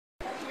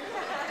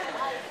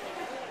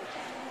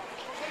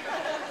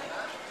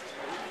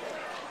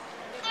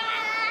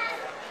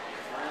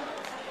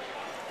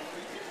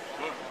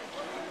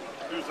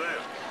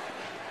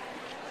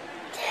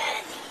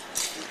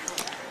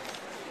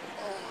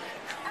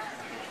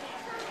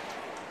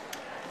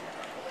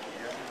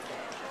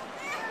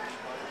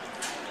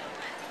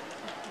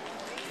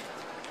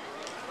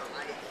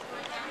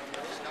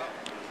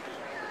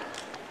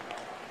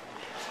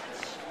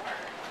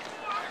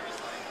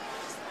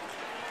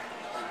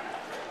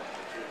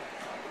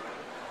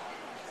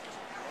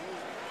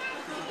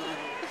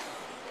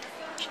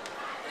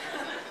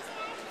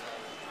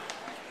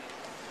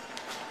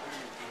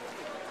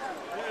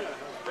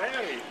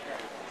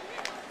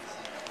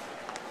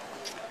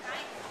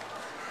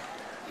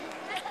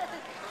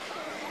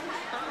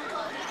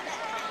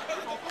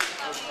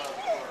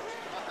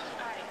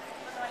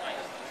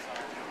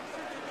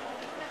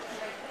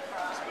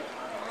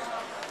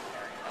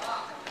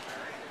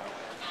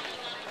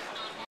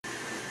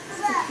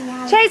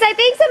Chase, I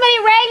think somebody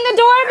rang the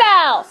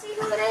doorbell. Let's see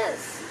who it is.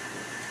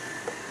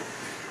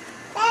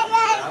 I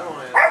don't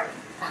want to.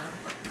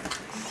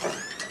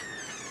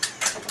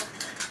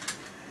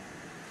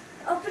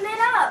 Open it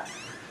up.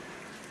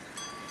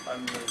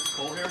 Is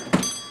Cole here?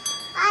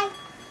 Hi.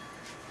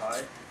 Hi.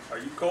 Are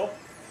you Cole?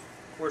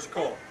 Where's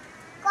Cole?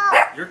 Go.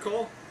 You're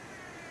Cole?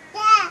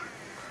 Yeah.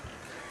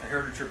 I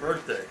heard it's your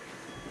birthday.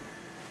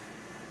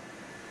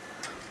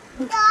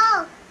 Go. Is it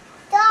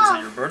Go.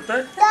 your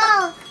birthday?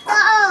 Go. Go.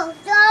 I'm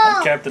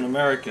Go. Captain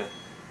America.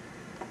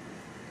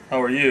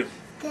 How are you?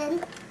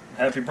 Good.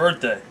 Happy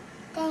birthday.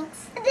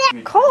 Thanks.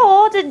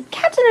 Cole, did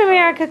Captain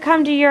America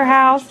come to your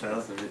house?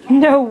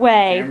 No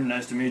way. Cameron,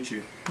 nice to meet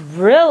you.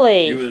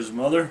 Really? You his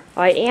mother?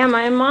 I am.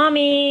 I'm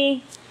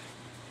mommy.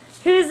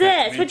 Who's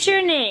this? What's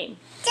your name?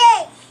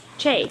 Jay.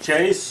 Chase.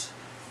 Chase.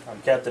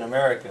 I'm Captain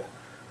America.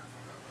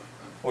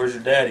 Where's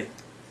your daddy?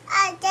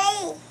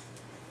 Daddy.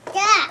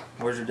 Yeah.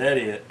 Where's your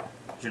daddy at?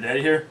 Is your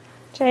daddy here?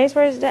 Chase,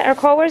 where's Daddy? Or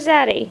Cole, where's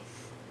Daddy?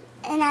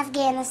 In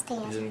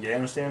Afghanistan. He's in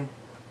Afghanistan.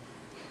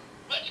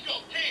 Let's go,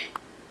 team.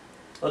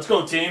 Let's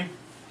go, team.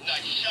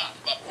 Nice shot,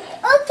 but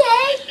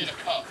Okay. in a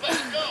cup.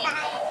 Let's go.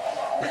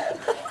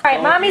 All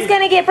right, Mommy's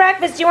gonna get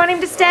breakfast. Do you want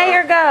him to stay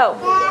or go?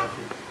 Yeah.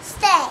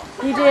 Stay.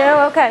 You do?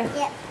 Okay.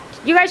 Yep.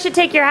 You guys should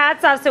take your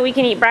hats off so we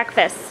can eat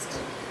breakfast.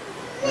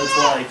 That's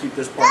why I keep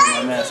this part of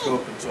my mask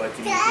open so I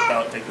can eat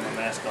without taking my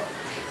mask off.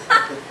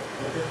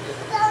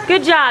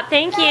 Good job.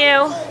 Thank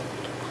you.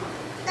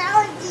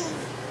 Daddy.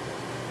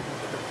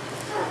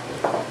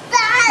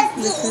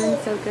 This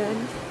one's so good.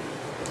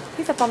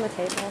 He's up on the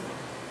table.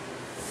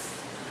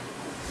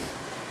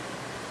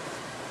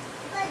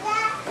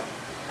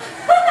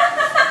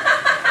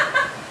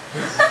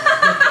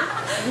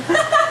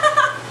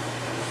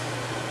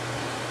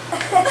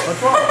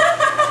 What's wrong?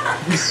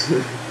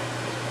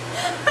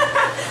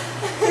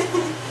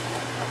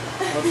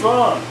 What's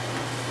wrong?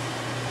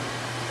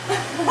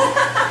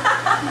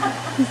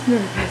 He's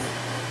nervous.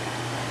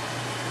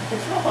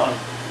 What's wrong?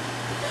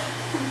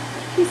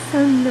 He's so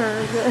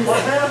nervous.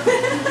 What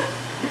happened?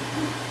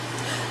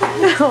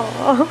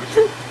 Oh.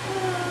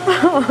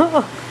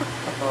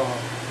 Oh,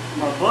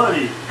 my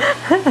buddy.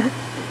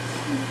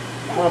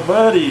 My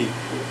buddy.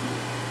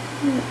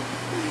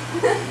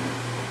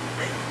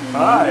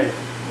 Hi.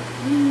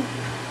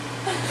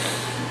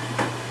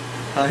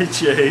 Hi,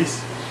 Chase.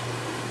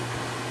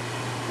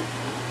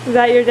 Is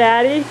that your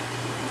daddy?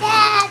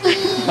 Daddy.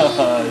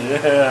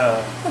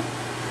 Yeah.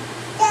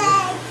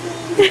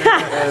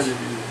 Daddy.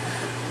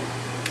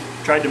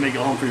 Tried to make it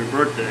home for your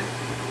birthday.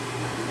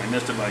 I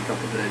missed it by a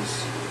couple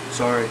days.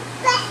 Sorry.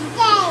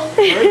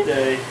 Birthday.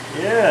 Birthday?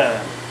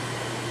 Yeah.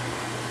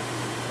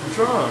 What's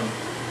wrong?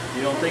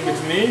 You don't think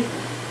it's me?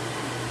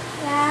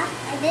 Yeah,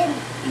 I didn't.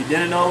 You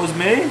didn't know it was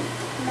me?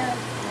 No.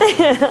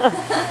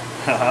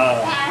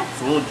 Haha.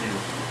 Fooled you.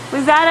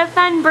 Was that a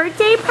fun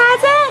birthday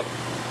present?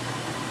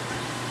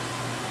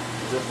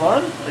 Is it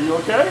fun? Are you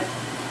okay?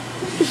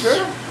 You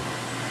sure?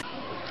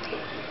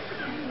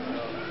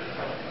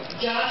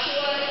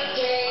 Joshua J.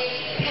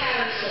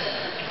 Patterson.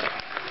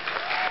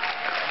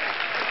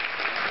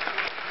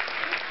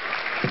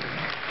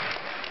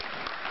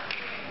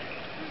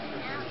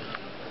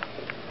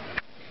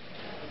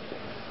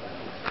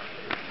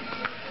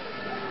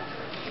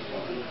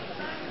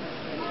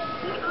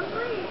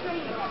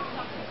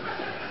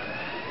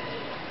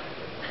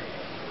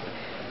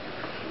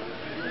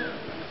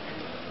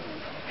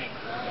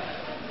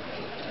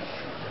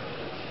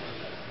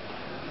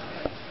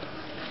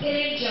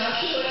 Hitting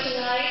Joshua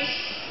tonight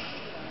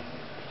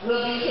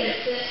will be his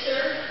sister,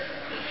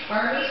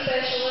 Army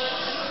Specialist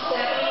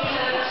Stephanie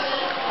Patterson.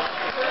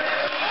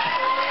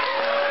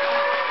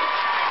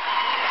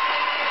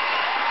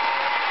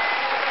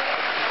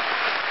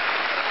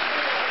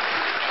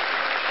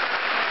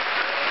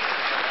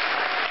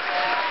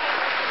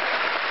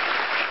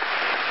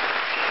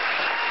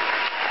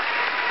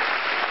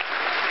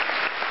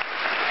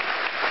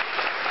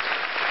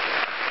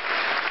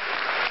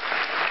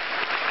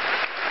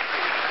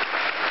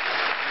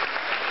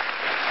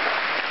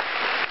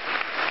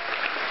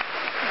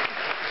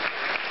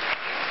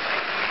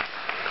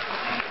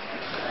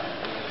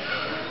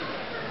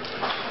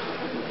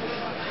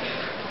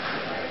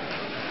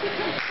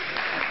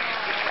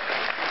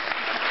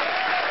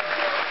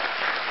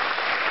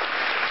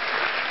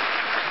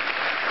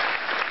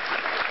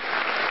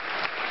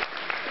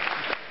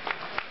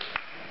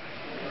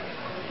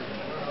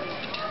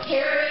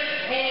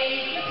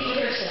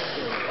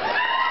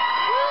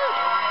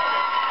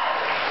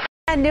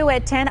 And new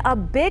at 10, a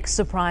big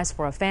surprise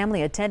for a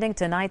family attending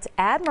tonight's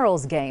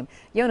Admirals game.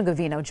 Yona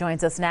Gavino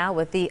joins us now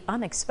with the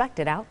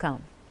unexpected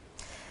outcome.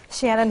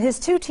 Shannon, his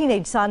two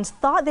teenage sons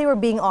thought they were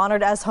being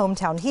honored as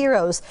hometown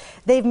heroes.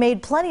 They've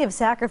made plenty of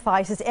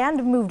sacrifices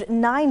and moved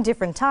 9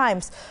 different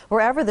times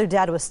wherever their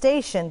dad was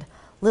stationed.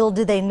 Little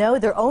did they know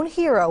their own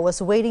hero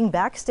was waiting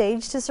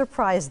backstage to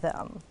surprise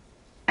them.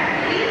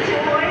 These two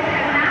boys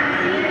have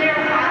not seen their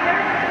father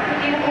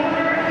in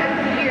over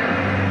a year.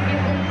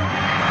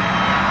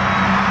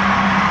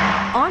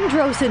 On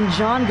Andros and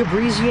John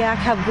Gabriziak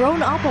have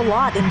grown up a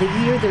lot in the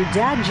year their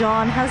dad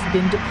John has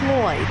been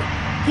deployed.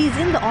 He's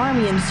in the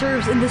Army and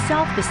serves in the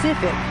South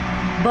Pacific.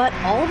 But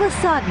all of a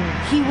sudden,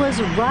 he was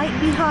right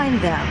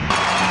behind them.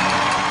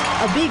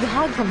 A big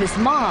hug from his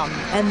mom,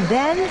 and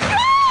then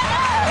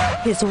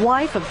his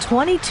wife of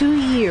 22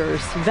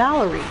 years,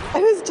 Valerie.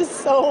 It was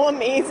just so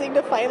amazing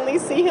to finally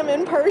see him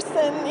in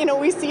person. You know,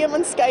 we see him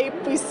on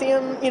Skype, we see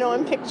him,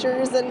 in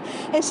pictures, and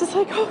it's just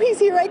like, oh, he's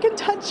here, I can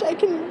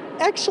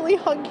actually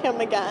hug him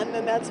again,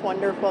 and that's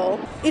wonderful.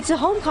 It's a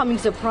homecoming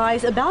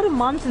surprise about a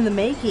month in the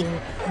making.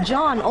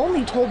 John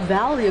only told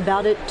Valerie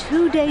about it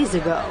 2 days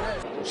ago.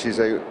 She's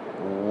like,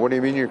 what do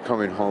you mean you're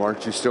coming home?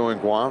 Aren't you still in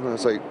Guam? And I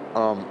was like,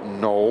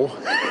 no.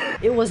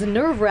 It was a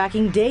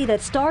nerve-wracking day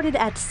that started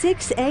at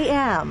 6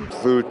 a.m.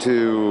 Flew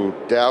to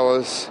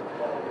Dallas.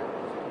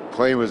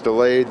 Plane was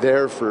delayed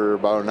there for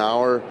about an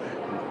hour.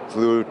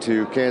 Flew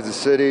to Kansas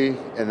City,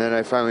 and then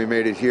I finally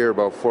made it here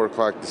about 4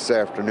 o'clock this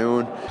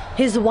afternoon.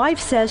 His wife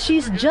says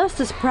she's just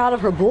as proud of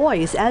her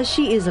boys as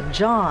she is of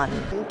John.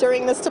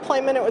 During this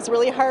deployment, it was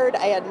really hard.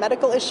 I had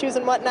medical issues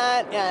and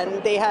whatnot,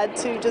 and they had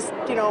to just,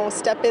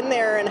 step in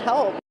there and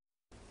help.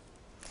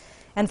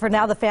 And for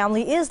now, the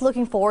family is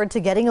looking forward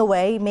to getting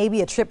away, maybe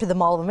a trip to the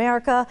Mall of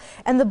America.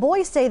 And the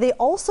boys say they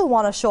also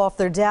want to show off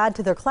their dad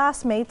to their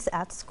classmates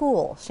at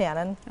school.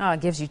 Shannon. Oh,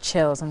 it gives you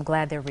chills. I'm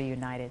glad they're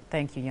reunited.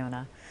 Thank you,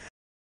 Yona.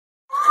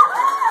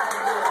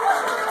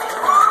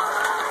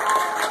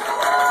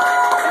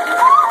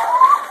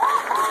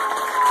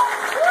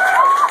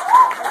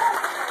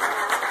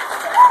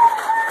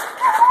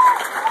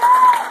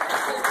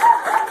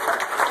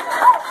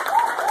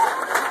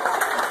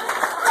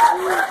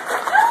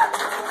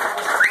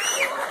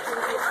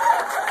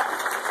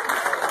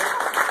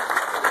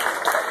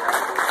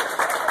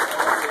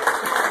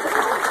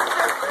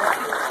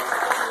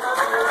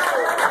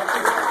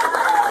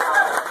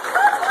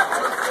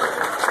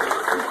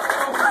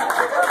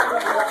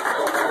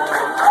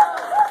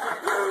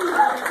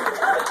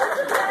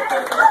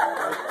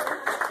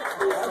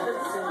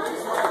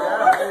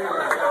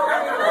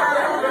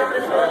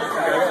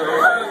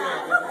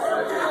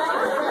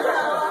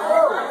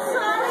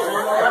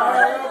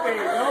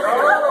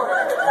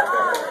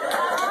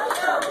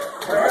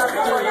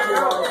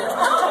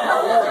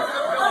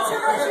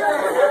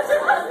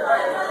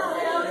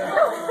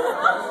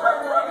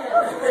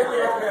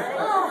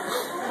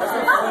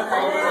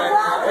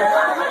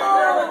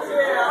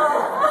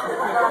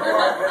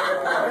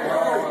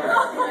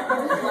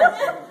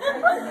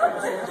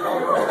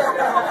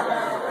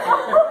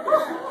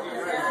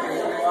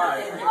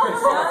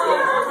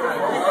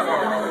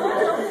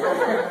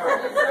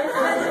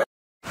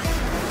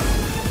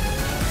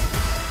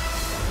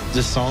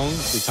 This song,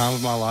 The Time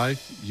of My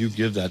Life, you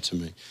give that to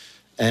me.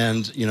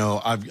 And,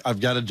 I've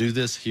got to do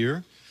this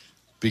here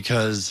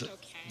because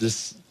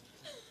this...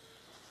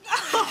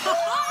 Will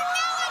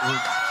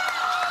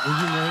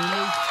you marry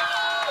me?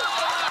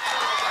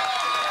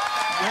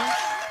 Yeah?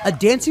 A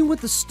Dancing with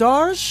the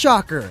Stars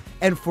shocker.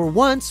 And for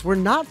once, we're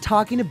not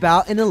talking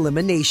about an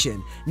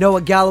elimination.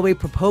 Noah Galloway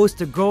proposed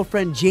to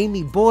girlfriend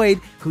Jamie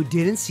Boyd, who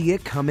didn't see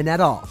it coming at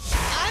all.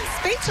 I'm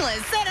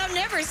speechless, and I'm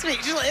never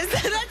speechless.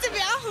 That's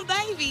about,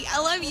 baby, I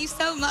love you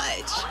so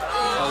much.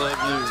 I love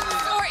you.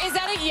 Or is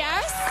that a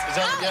yes? Is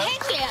that a yes?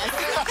 Heck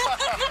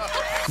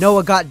yes.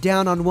 Noah got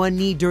down on one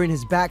knee during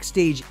his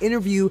backstage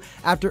interview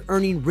after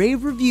earning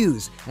rave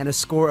reviews and a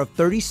score of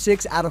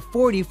 36 out of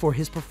 40 for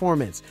his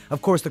performance.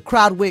 Of course, the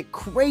crowd went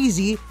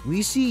crazy.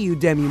 We see you,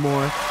 Demi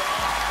Moore.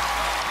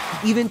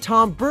 Even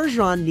Tom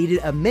Bergeron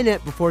needed a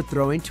minute before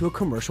throwing to a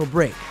commercial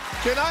break.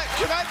 Can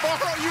I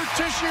borrow your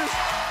tissues?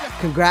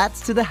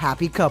 Congrats to the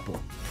happy couple.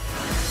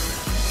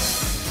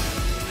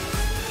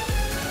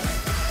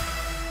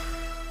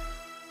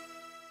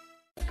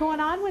 What's going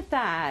on with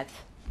that?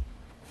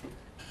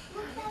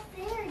 Look up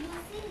there, you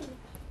see.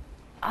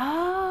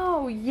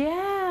 Oh,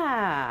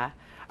 yeah.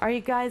 Are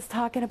you guys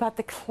talking about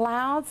the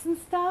clouds and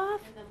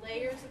stuff? And the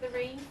layers of the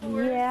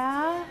rainforest?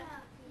 Yeah.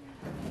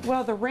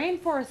 Well, the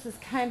rainforest is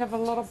kind of a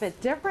little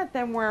bit different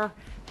than where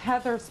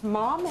Heather's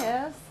mom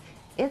is.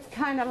 It's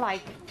kind of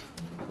like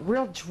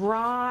real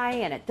dry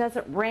and it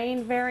doesn't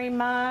rain very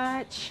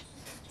much.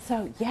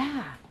 So,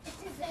 yeah.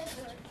 It's a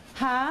desert.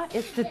 Huh?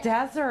 It's the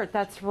desert.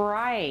 That's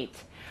right.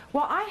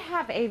 Well, I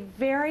have a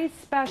very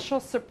special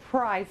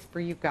surprise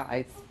for you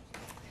guys.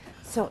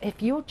 So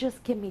if you'll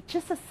just give me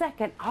just a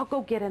second, I'll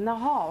go get in the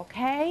hall,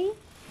 okay?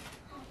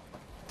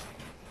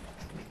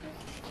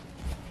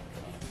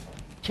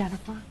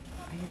 Jennifer,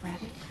 are you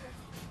ready?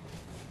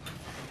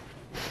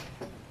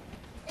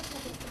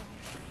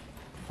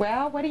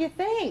 Well, what do you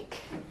think?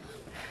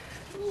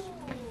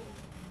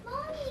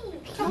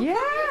 Mommy!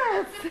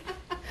 Yes!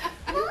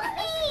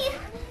 Mommy!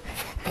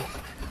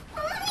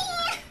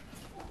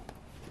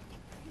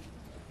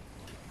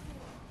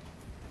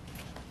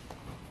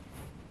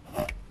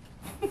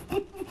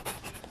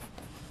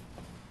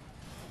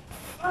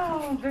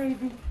 Oh,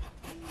 baby.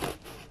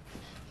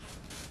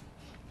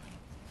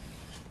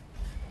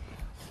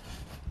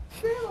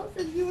 Girl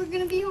said you were going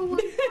to be on one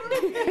side.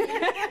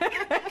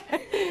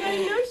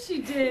 I know she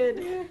she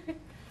did.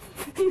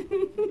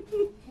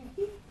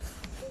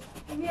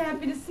 You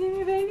happy to see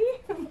me, baby?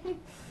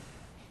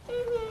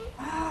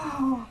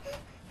 Oh.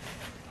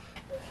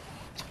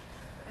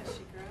 Has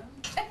she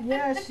grown?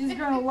 Yeah, she's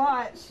grown a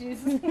lot. She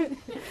is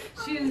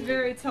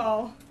very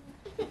tall.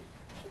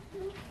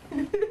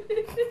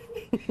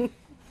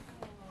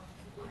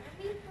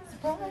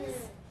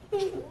 Surprise.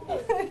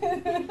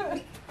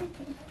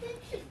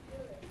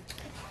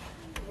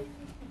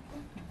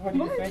 What do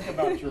you think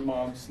about your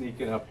mom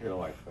sneaking up here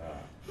like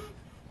that?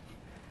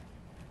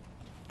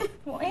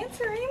 Well,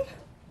 answer him.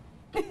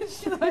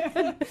 She's like,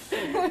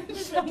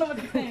 she don't know what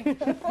to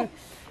think.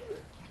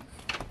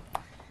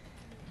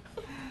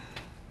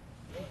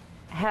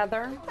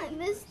 Heather? I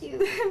missed you.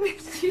 I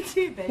missed you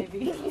too,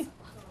 baby.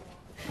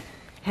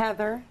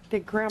 Heather,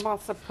 did Grandma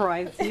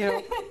surprise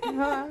you?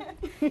 Huh?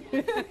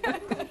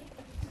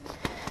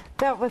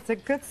 That was a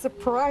good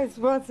surprise,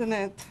 wasn't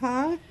it,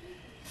 huh?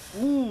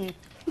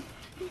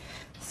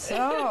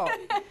 So,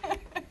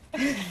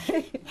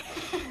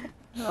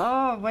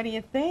 oh, what do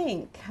you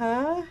think,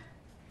 huh?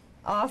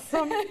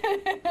 Awesome?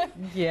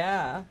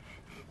 Yeah.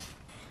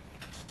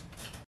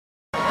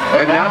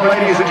 And now,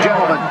 ladies and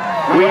gentlemen,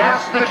 we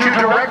ask that you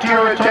direct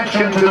your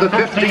attention to the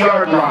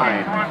 50-yard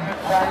line.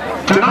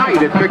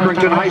 Tonight at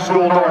Pickerington High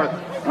School North,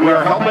 we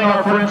are helping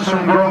our friends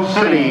from Grove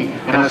City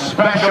in a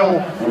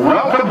special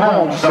Welcome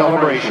Home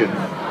celebration.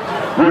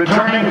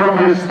 Returning from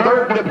his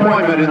third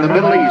deployment in the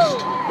Middle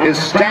East is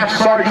Staff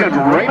Sergeant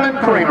Raymond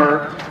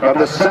Kramer of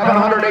the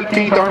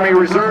 718th Army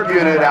Reserve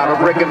Unit out of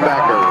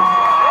Rickenbacker.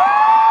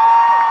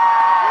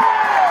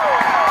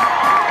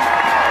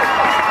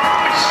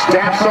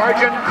 Staff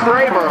Sergeant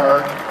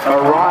Kramer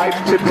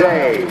arrived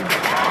today.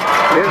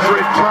 His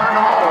return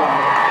home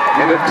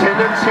and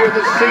attendance here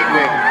this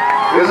evening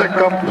is a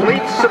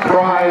complete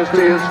surprise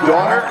to his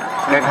daughter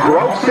and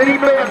Grove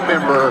City band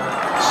member,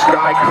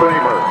 Sky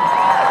Kramer.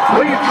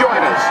 Please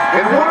join us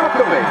in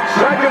welcoming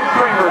Sergeant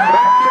Kramer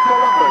back to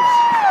Columbus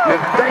and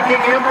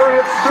thanking him for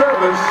his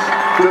service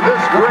to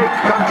this great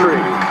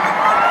country.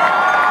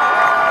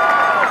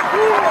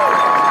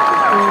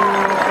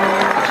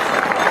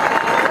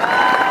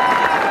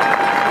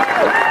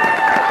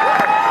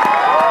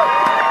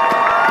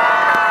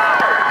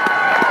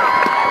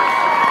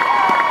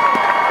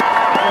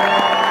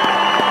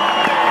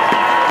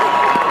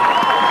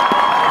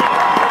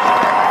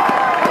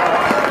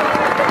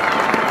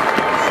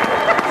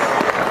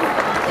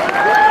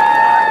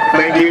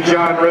 Thank you,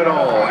 John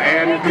Riddle,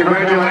 and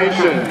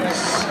congratulations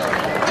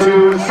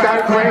to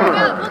Scott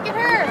Kramer,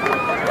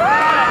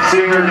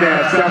 Senior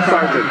Staff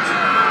Sergeant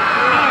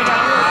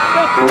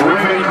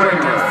Raymond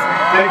Kramer.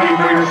 Thank you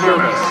for your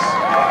service.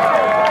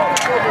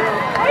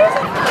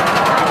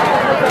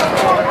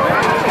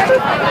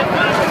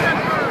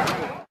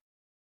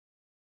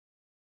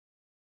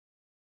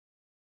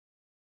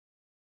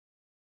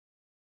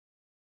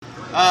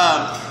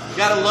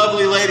 Got a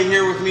lovely lady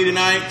here with me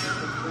tonight.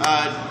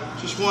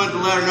 Just wanted to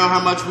let her know how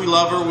much we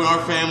love her with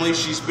our family.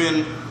 She's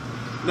been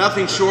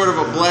nothing short of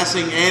a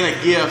blessing and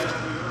a gift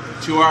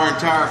to our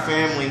entire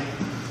family.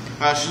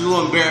 She's a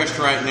little embarrassed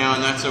right now,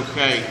 and that's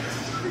okay.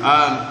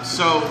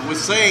 So with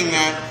saying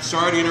that,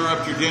 sorry to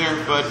interrupt your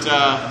dinner, but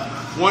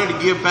wanted to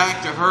give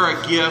back to her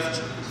a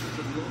gift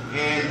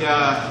and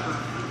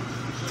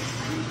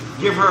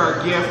give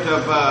her a gift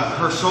of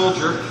her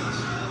soldier,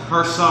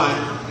 her son,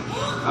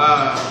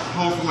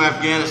 home from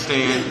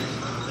Afghanistan.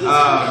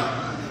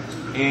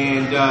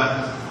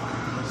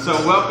 So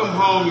welcome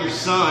home your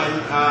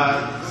son,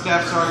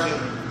 Staff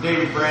Sergeant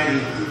David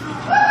Brandy.